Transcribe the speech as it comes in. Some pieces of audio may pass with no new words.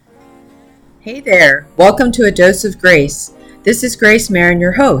Hey there, welcome to A Dose of Grace. This is Grace Marin,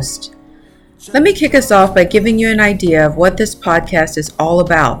 your host. Let me kick us off by giving you an idea of what this podcast is all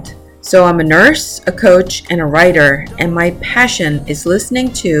about. So, I'm a nurse, a coach, and a writer, and my passion is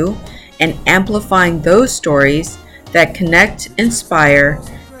listening to and amplifying those stories that connect, inspire,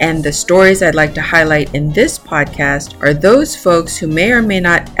 and the stories I'd like to highlight in this podcast are those folks who may or may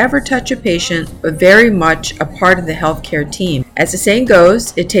not ever touch a patient, but very much a part of the healthcare team. As the saying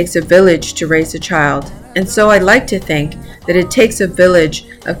goes, it takes a village to raise a child. And so I like to think that it takes a village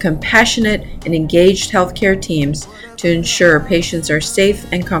of compassionate and engaged healthcare teams to ensure patients are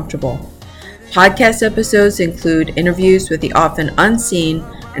safe and comfortable. Podcast episodes include interviews with the often unseen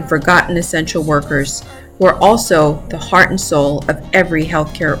and forgotten essential workers who are also the heart and soul of every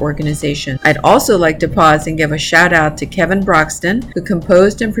healthcare organization. I'd also like to pause and give a shout out to Kevin Broxton, who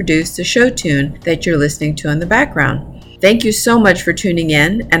composed and produced the show tune that you're listening to in the background. Thank you so much for tuning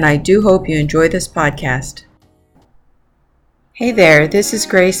in, and I do hope you enjoy this podcast. Hey there, this is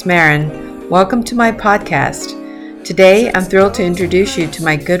Grace Marin. Welcome to my podcast. Today, I'm thrilled to introduce you to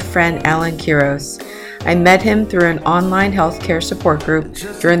my good friend Alan Quiros. I met him through an online healthcare support group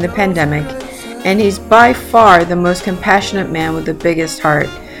during the pandemic, and he's by far the most compassionate man with the biggest heart.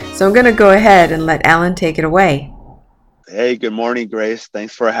 So I'm going to go ahead and let Alan take it away. Hey, good morning, Grace.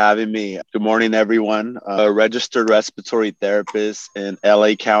 Thanks for having me. Good morning, everyone. A registered respiratory therapist in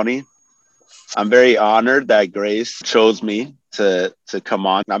LA County. I'm very honored that Grace chose me to come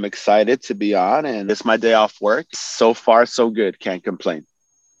on. I'm excited to be on, and it's my day off work. So far, so good. Can't complain.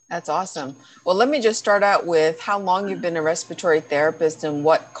 That's awesome. Well, let me just start out with how long you've been a respiratory therapist and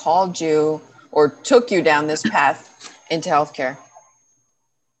what called you or took you down this path into healthcare.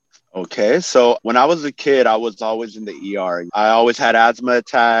 Okay, so when I was a kid, I was always in the ER. I always had asthma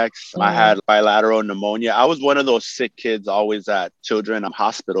attacks. I had bilateral pneumonia. I was one of those sick kids always at children's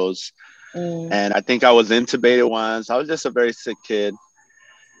hospitals. And I think I was intubated once. I was just a very sick kid.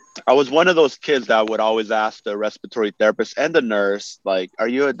 I was one of those kids that would always ask the respiratory therapist and the nurse, like, are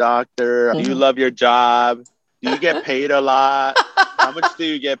you a doctor? Do you love your job? Do you get paid a lot? How much do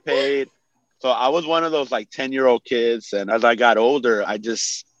you get paid? So I was one of those like 10-year-old kids. And as I got older,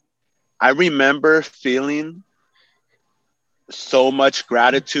 I remember feeling so much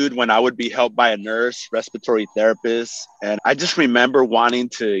gratitude when I would be helped by a nurse, respiratory therapist. And I just remember wanting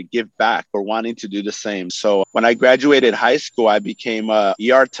to give back or wanting to do the same. So when I graduated high school, I became a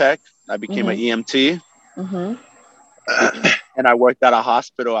ER tech. I became an EMT. And I worked at a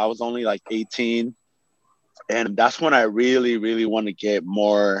hospital. I was only like 18. And that's when I really, really want to get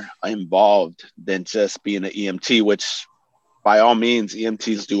more involved than just being an EMT, which by all means,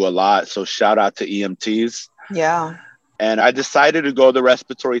 EMTs do a lot. So shout out to EMTs. Yeah. And I decided to go the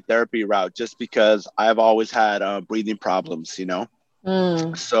respiratory therapy route just because I've always had breathing problems,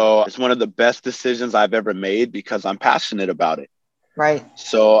 So it's one of the best decisions I've ever made because I'm passionate about it. Right.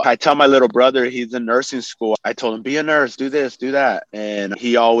 So I tell my little brother, he's in nursing school. I told him, be a nurse, do this, do that. And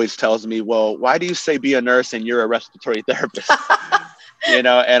he always tells me, well, why do you say be a nurse and you're a respiratory therapist? And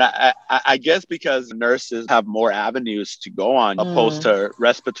I guess because nurses have more avenues to go on opposed to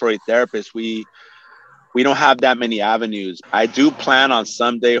respiratory therapists. We don't have that many avenues. I do plan on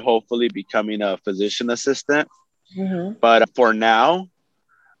someday, hopefully becoming a physician assistant. But for now,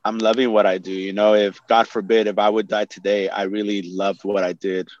 I'm loving what I do. If God forbid, if I would die today, I really loved what I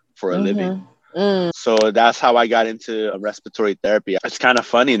did for a living. So that's how I got into respiratory therapy. It's kind of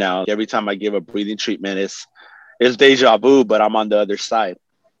funny now. Every time I give a breathing treatment, it's deja vu, but I'm on the other side.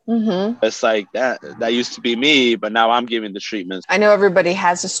 It's like that used to be me, but now I'm giving the treatments. I know everybody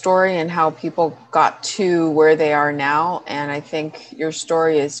has a story and how people got to where they are now. And I think your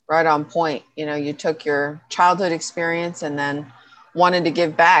story is right on point. You took your childhood experience and then wanted to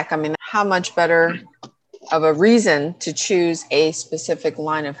give back. I mean, how much better of a reason to choose a specific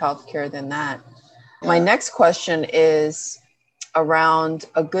line of healthcare than that? My next question is around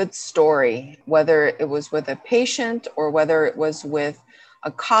a good story, whether it was with a patient or whether it was with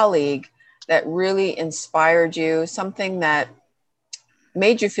a colleague that really inspired you, something that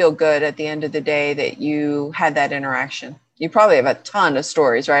made you feel good at the end of the day that you had that interaction. You probably have a ton of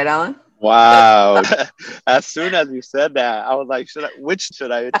stories, right, Alan? Wow. As soon as you said that, I was like, which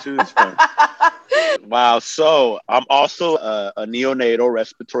should I choose from? Wow. So I'm also a neonatal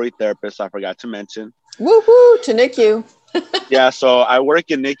respiratory therapist. I forgot to mention. Woo-hoo, to NICU. Yeah, so I work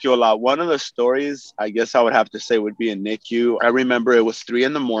in NICU a lot. One of the stories, I guess I would have to say, would be in NICU. I remember it was 3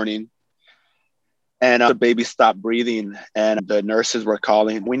 a.m. and the baby stopped breathing and the nurses were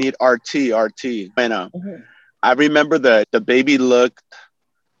calling, we need RT. And I remember the baby looked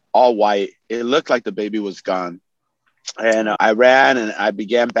all white. It looked like the baby was gone. And I ran and I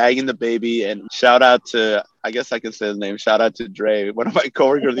began bagging the baby. And shout out to, I guess I can say his name. Shout out to Dre, one of my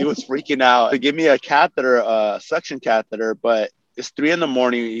coworkers. He was freaking out to give me a catheter, a suction catheter. But it's 3 a.m.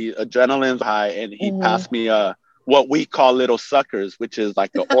 Adrenaline's high, and he passed me what we call little suckers, which is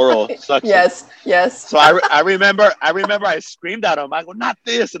like the oral suction. Yes. So I remember I screamed at him. I go, not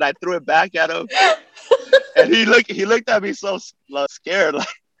this, and I threw it back at him. And he looked at me so scared, like.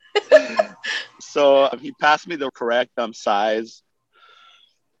 So he passed me the correct size,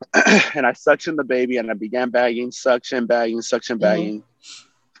 and I suctioned the baby, and I began bagging, suction, bagging.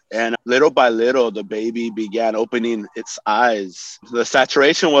 And little by little, the baby began opening its eyes. The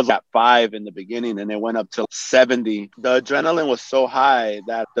saturation was at 5 in the beginning, and it went up to 70. The adrenaline was so high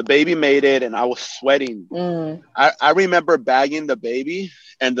that the baby made it, and I was sweating. I remember bagging the baby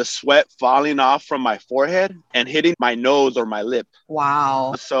and the sweat falling off from my forehead and hitting my nose or my lip.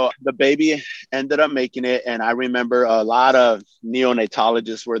 Wow. So the baby ended up making it. And I remember a lot of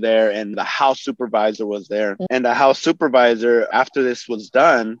neonatologists were there, and the house supervisor was there. And the house supervisor, after this was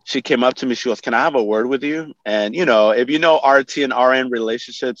done, she came up to me. She goes, can I have a word with you? And, you know, if you know RT and RN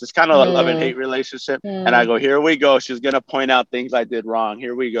relationships, it's kind of a love and hate relationship. And I go, here we go. She's going to point out things I did wrong.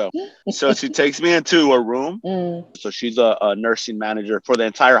 Here we go. So she takes me into a room. So she's a nursing manager for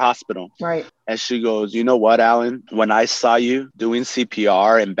the entire hospital. Right. And she goes, you know what, Alan? When I saw you doing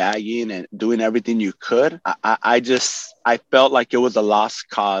CPR and bagging and doing everything you could, I felt like it was a lost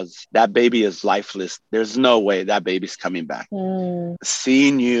cause. That baby is lifeless. There's no way that baby's coming back.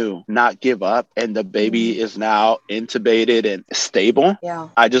 Seeing you not give up and the baby is now intubated and stable. Yeah.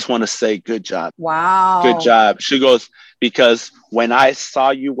 I just want to say, good job. Wow. Good job. She goes, because when I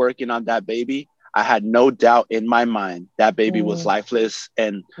saw you working on that baby, I had no doubt in my mind that baby was lifeless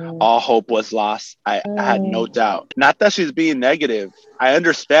and all hope was lost. I had no doubt. Not that she's being negative. I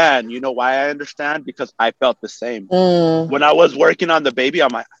understand. You know why I understand? Because I felt the same. When I was working on the baby,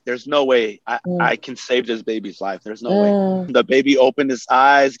 I'm like, there's no way I can save this baby's life. There's no way. The baby opened his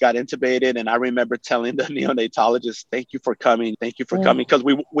eyes, got intubated. And I remember telling the neonatologist, thank you for coming. Thank you for coming. Because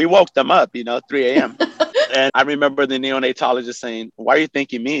we woke them up, 3 a.m. And I remember the neonatologist saying, why are you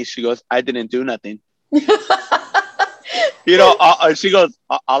thanking me? She goes, I didn't do nothing. She goes,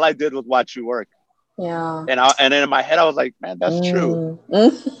 all I did was watch you work. Yeah. And then in my head, I was like, man, that's true.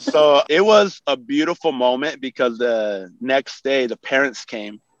 So it was a beautiful moment because the next day the parents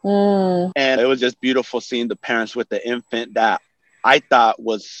came and it was just beautiful seeing the parents with the infant that I thought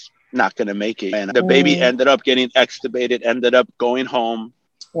was not going to make it. And the baby ended up getting extubated, ended up going home.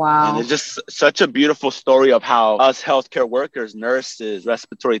 Wow. And it's just such a beautiful story of how us healthcare workers, nurses,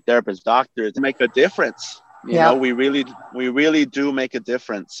 respiratory therapists, doctors make a difference. You know, we really do make a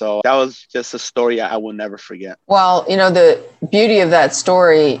difference. So that was just a story I will never forget. Well, the beauty of that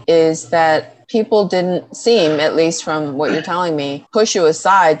story is that people didn't seem, at least from what you're telling me, push you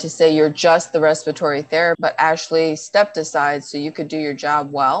aside to say you're just the respiratory therapist, but actually stepped aside so you could do your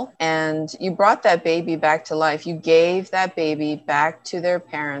job well. And you brought that baby back to life. You gave that baby back to their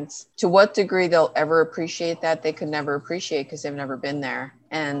parents. To what degree they'll ever appreciate that, they could never appreciate because they've never been there.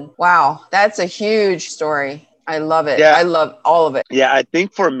 And wow, that's a huge story. I love it. Yeah. I love all of it. Yeah, I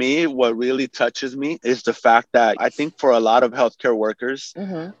think for me, what really touches me is the fact that I think for a lot of healthcare workers,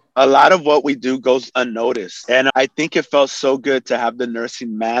 a lot of what we do goes unnoticed. And I think it felt so good to have the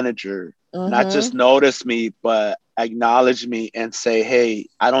nursing manager not just notice me, but acknowledge me and say, hey,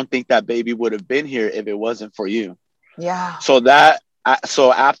 I don't think that baby would have been here if it wasn't for you. Yeah.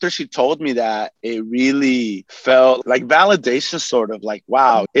 So after she told me that, it really felt like validation, sort of like,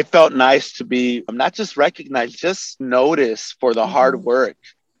 wow, it felt nice to be not just recognized, just noticed for the hard work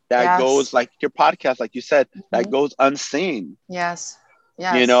that goes, like your podcast, like you said, that goes unseen. Yes.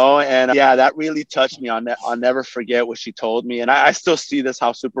 And that really touched me. I'll never forget what she told me. And I still see this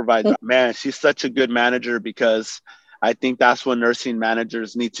house supervisor. Man, she's such a good manager, because I think that's what nursing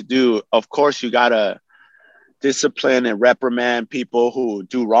managers need to do. Of course, you got to discipline and reprimand people who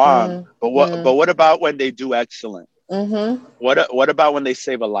do wrong. But what about when they do excellent? What about when they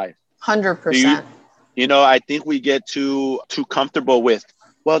save a life? 100%. I think we get too comfortable with,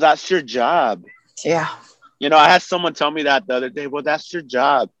 well, that's your job. Yeah. I had someone tell me that the other day, well, that's your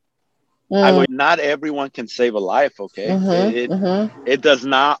job. I go, not everyone can save a life, okay? It does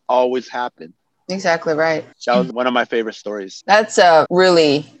not always happen. Exactly right. That was one of my favorite stories. That's a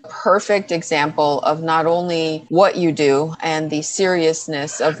really perfect example of not only what you do and the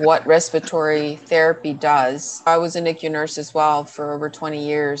seriousness of what respiratory therapy does. I was a NICU nurse as well for over 20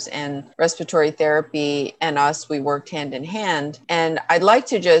 years, and respiratory therapy and us, we worked hand in hand. And I'd like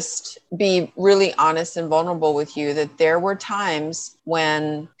to just be really honest and vulnerable with you that there were times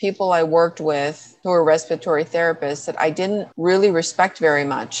when people I worked with who were respiratory therapists that I didn't really respect very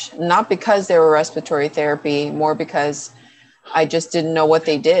much, not because they were respiratory therapy, more because I just didn't know what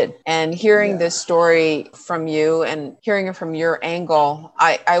they did. And hearing this story from you and hearing it from your angle,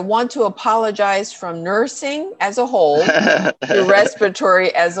 I want to apologize from nursing as a whole to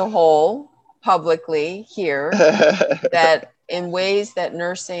respiratory as a whole publicly here, that in ways that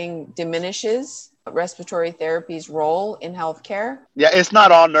nursing diminishes respiratory therapy's role in healthcare. Yeah, it's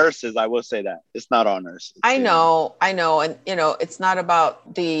not all nurses. I will say that. It's not all nurses. I know. And, it's not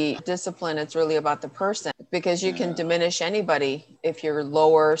about the discipline. It's really about the person, because you can diminish anybody if you're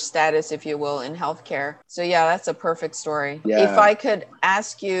lower status, if you will, in healthcare. So yeah, that's a perfect story. Yeah. If I could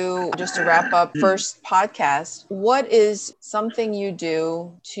ask you, just to wrap up first podcast, what is something you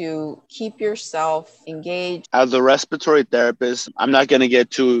do to keep yourself engaged? As a respiratory therapist, I'm not going to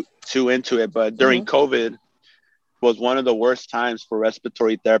get too into it, but during COVID was one of the worst times for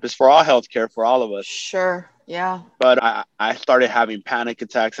respiratory therapists, for all healthcare, for all of us. Sure. Yeah. But I started having panic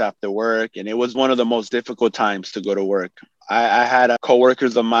attacks after work, and it was one of the most difficult times to go to work. I had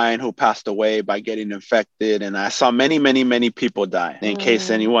coworkers of mine who passed away by getting infected, and I saw many, many, many people die. In case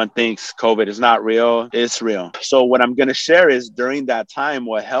anyone thinks COVID is not real, it's real. So what I'm going to share is during that time,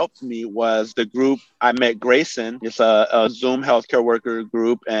 what helped me was the group I met, Grayson. It's a Zoom healthcare worker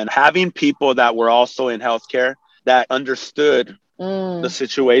group, and having people that were also in healthcare that understood the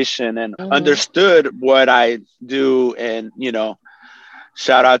situation and understood what I do. And,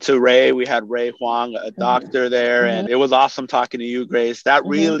 shout out to Ray. We had Ray Huang, a doctor there, and it was awesome talking to you, Grace. That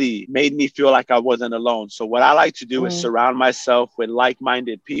really made me feel like I wasn't alone. So what I like to do is surround myself with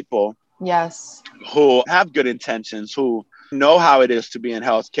like-minded people. Yes. Who have good intentions, who know how it is to be in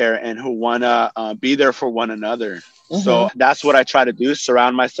healthcare, and who want to be there for one another. So that's what I try to do,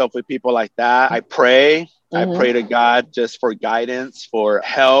 surround myself with people like that. I pray. I pray to God just for guidance, for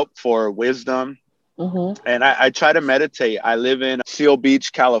help, for wisdom. And I try to meditate. I live in Seal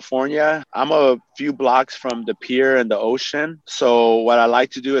Beach, California. I'm a few blocks from the pier and the ocean. So what I like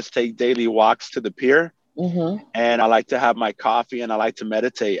to do is take daily walks to the pier. And I like to have my coffee and I like to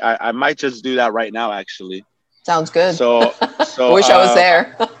meditate. I might just do that right now, actually. Sounds good. So wish I was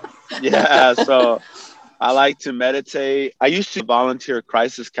there. Yeah. So I like to meditate. I used to volunteer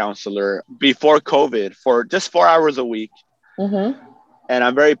crisis counselor before COVID for just 4 hours a week. And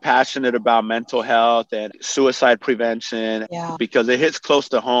I'm very passionate about mental health and suicide prevention because it hits close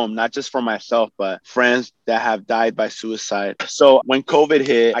to home, not just for myself, but friends that have died by suicide. So when COVID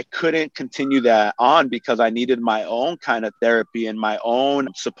hit, I couldn't continue that on because I needed my own kind of therapy and my own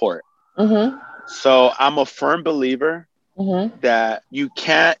support. So I'm a firm believer that you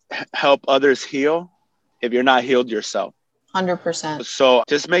can't help others heal if you're not healed yourself. 100%. So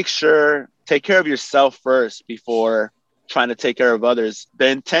just make sure, take care of yourself first before trying to take care of others. The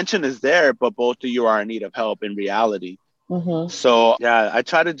intention is there, but both of you are in need of help in reality. So yeah, I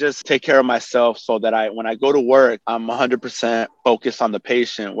try to just take care of myself so that when I go to work, I'm 100% focused on the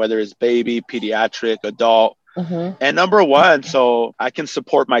patient, whether it's baby, pediatric, adult. And number one, so I can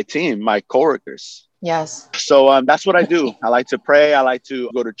support my team, my coworkers. Yes. So that's what I do. I like to pray. I like to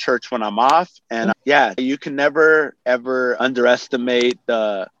go to church when I'm off. And you can never, ever underestimate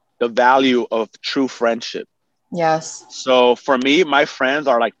the value of true friendship. Yes. So for me, my friends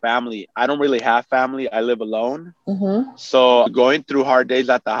are like family. I don't really have family. I live alone. So going through hard days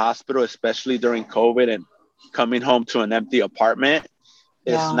at the hospital, especially during COVID and coming home to an empty apartment,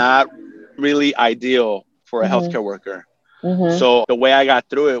 is not really ideal for a healthcare worker. So the way I got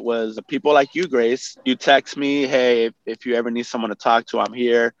through it was people like you, Grace. You text me, hey, if you ever need someone to talk to, I'm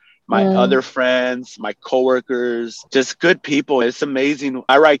here. My other friends, my coworkers, just good people. It's amazing.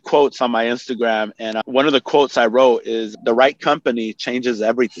 I write quotes on my Instagram, and one of the quotes I wrote is, the right company changes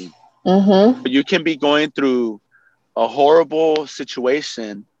everything. You can be going through a horrible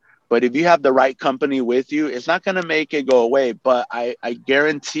situation, but if you have the right company with you, it's not going to make it go away. But I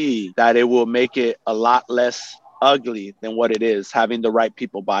guarantee that it will make it a lot less ugly than what it is, having the right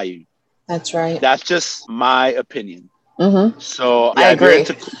people by you. That's right. That's just my opinion. So I agree.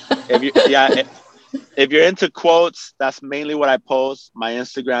 If you're into quotes, that's mainly what I post. My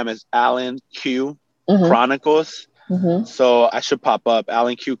Instagram is Alan Q Chronicles. So I should pop up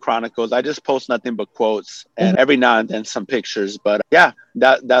Alan Q Chronicles. I just post nothing but quotes and every now and then some pictures. But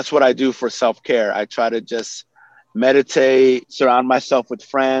that's what I do for self-care. I try to just meditate, surround myself with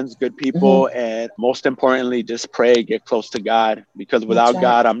friends, good people, and most importantly, just pray, get close to God, because without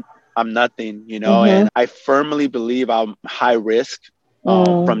God, I'm nothing, and I firmly believe I'm high risk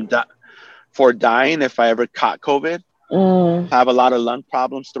for dying if I ever caught COVID. have a lot of lung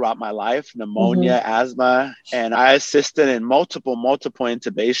problems throughout my life, pneumonia, asthma, and I assisted in multiple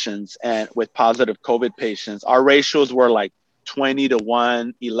intubations and with positive COVID patients. Our ratios were like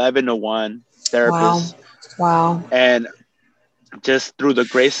 20-1, 11-1 therapists. Wow. And just through the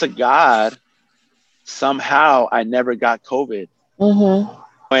grace of God, somehow I never got COVID.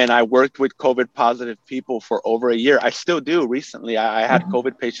 And I worked with COVID positive people for over a year. I still do. Recently, I had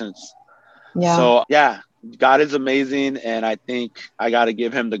COVID patients. So yeah, God is amazing. And I think I got to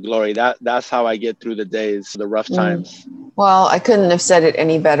give him the glory. That's how I get through the days, the rough times. Well, I couldn't have said it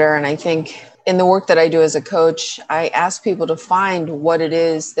any better. And I think in the work that I do as a coach, I ask people to find what it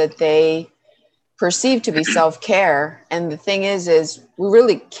is that they perceive to be self-care. And the thing is we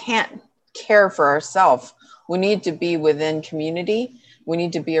really can't care for ourselves. We need to be within community. We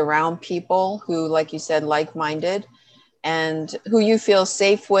need to be around people who, like you said, like-minded, and who you feel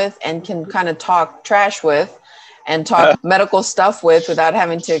safe with and can kind of talk trash with and talk medical stuff with without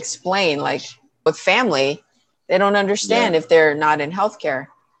having to explain. Like with family, they don't understand if they're not in healthcare.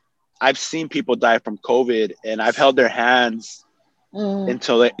 I've seen people die from COVID, and I've held their hands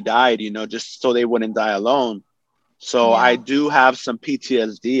until they died, just so they wouldn't die alone. So I do have some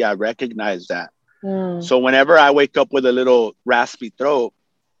PTSD. I recognize that. So whenever I wake up with a little raspy throat,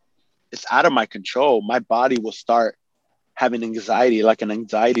 it's out of my control. My body will start having anxiety, like an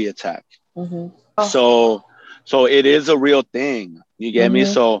anxiety attack. So it is a real thing. You get me?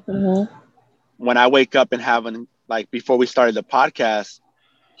 So when I wake up and having, like before we started the podcast,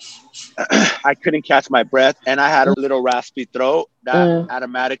 I couldn't catch my breath and I had a little raspy throat that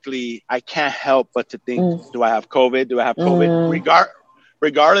automatically I can't help but to think, do I have COVID? Do I have COVID?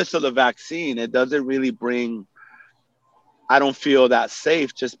 Regardless of the vaccine, it doesn't really bring, I don't feel that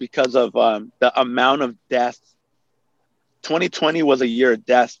safe just because of the amount of death. 2020 was a year of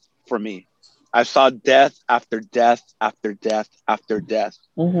death for me. I saw death after death after death after death,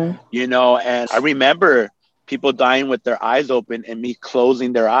 and I remember people dying with their eyes open and me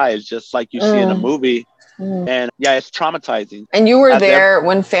closing their eyes, just like you see in a movie. And yeah, it's traumatizing. And you were there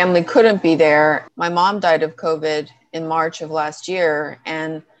when family couldn't be there. My mom died of COVID in March of last year,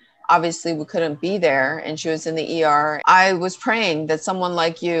 and obviously we couldn't be there, and she was in the ER. I was praying that someone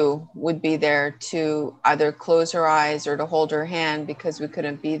like you would be there to either close her eyes or to hold her hand because we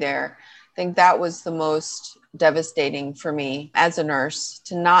couldn't be there. I think that was the most devastating for me as a nurse,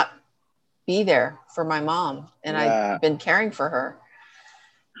 to not be there for my mom. And I've been caring for her.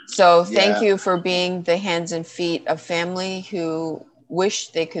 So thank you for being the hands and feet of family who wish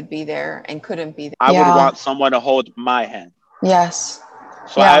they could be there and couldn't be there. I would want someone to hold my hand. Yes.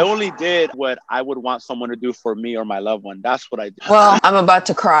 So I only did what I would want someone to do for me or my loved one. That's what I did. Well, I'm about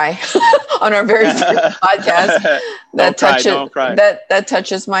to cry on our very first podcast. Don't cry. That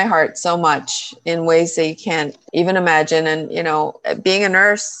touches my heart so much in ways that you can't even imagine. And, being a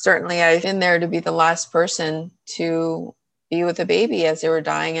nurse, certainly I've been there to be the last person to be with a baby as they were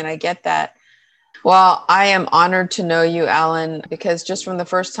dying. And I get that. Well, I am honored to know you, Alan, because just from the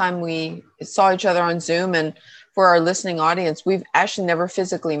first time we saw each other on Zoom, and for our listening audience, we've actually never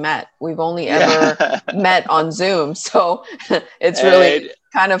physically met. We've only ever met on Zoom. So it's really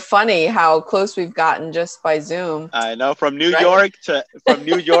kind of funny how close we've gotten just by Zoom. I know, from New York to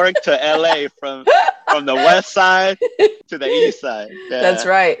LA, from the west side to the east side. Yeah.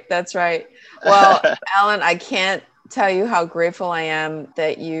 That's right. Well, Alan, I can't tell you how grateful I am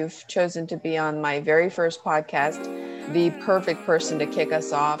that you've chosen to be on my very first podcast, the perfect person to kick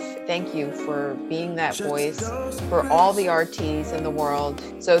us off. Thank you for being that voice for all the RTs in the world.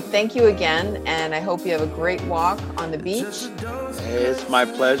 So thank you again, and I hope you have a great walk on the beach. It's my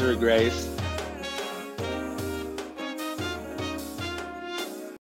pleasure, Grace.